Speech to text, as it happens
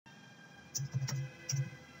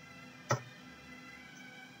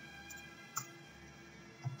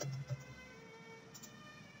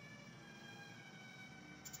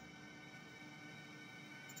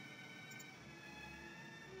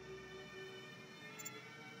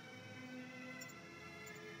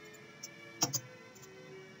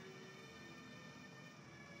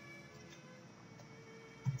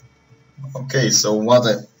Okay, so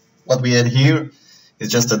what we had here is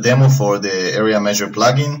just a demo for the area measure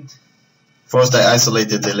plugin. First, I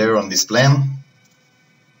isolated the layer on this plan.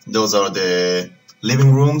 Those are the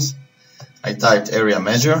living rooms. I typed area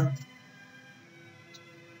measure.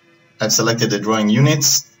 I've selected the drawing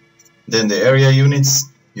units, then the area units.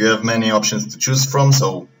 You have many options to choose from,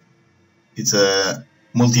 so it's a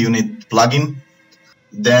multi-unit plugin.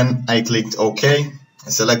 Then I clicked OK. I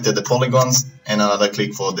selected the polygons and another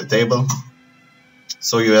click for the table.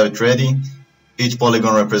 So you have it ready. Each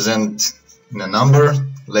polygon represents a number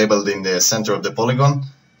labeled in the center of the polygon.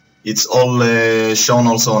 It's all shown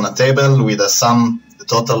also on a table with a sum, the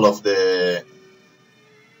total of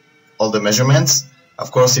all the measurements. Of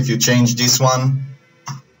course, if you change this one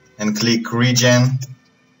and click region,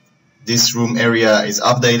 this room area is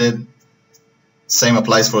updated. Same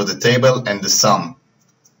applies for the table and the sum.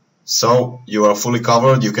 So you are fully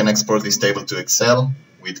covered. You can export this table to Excel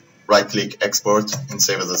with right click export and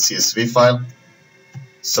save as a CSV file.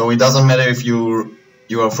 So it doesn't matter if you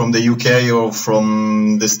are from the UK or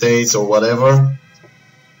from the States or whatever.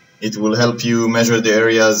 It will help you measure the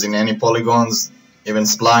areas in any polygons, even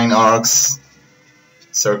spline, arcs,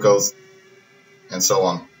 circles, and so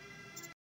on.